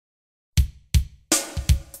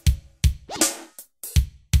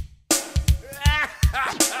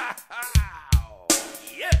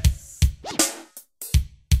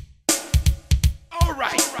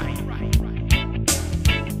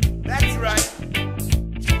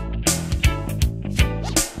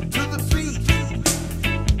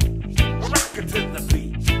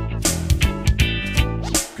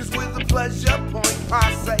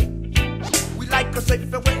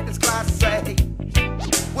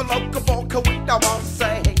local boy, 'cause we don't want to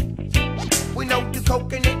say. We know the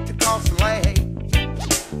coconut to cost lay.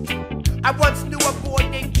 I once knew a boy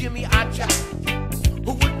named Jimmy Archer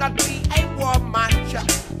who would not be a war marcher.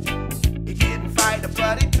 He didn't fight,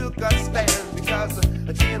 but he took a stand because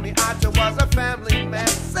Jimmy Archer was a family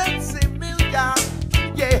man. Sensimilia,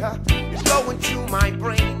 yeah, it's going through my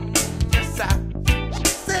brain. Yes,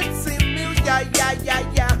 Sensimilia, yeah,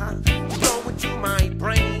 it's going through my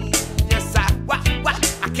brain. Yes,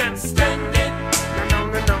 I can't stand it.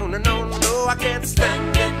 No, I can't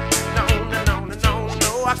stand it. No,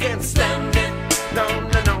 I can't stand it. No,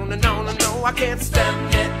 I can't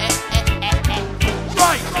stand it.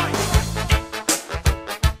 Right.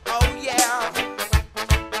 Oh yeah.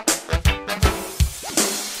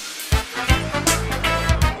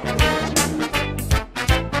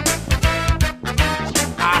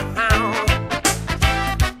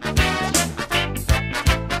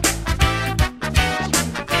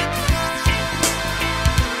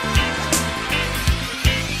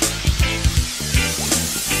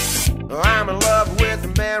 I'm in love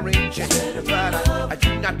with Mary Jane, but I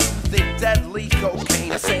do not do the deadly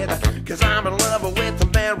cocaine. I said, 'cause I'm in love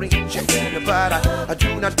with Mary Jane, but I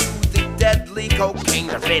do not do the deadly cocaine.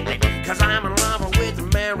 Really, 'cause I'm in love with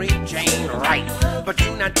Mary Jane, right? But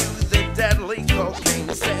do not do the deadly cocaine.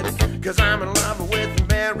 I said, 'cause I'm in love with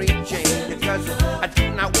Mary Jane, because I do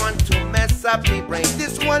not want to mess up my brain.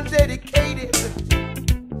 This one dedicated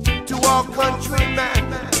to all countrymen.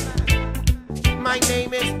 My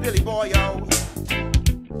name is Billy Boyo,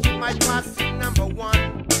 my posse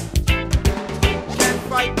 #1. Can't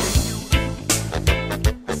fight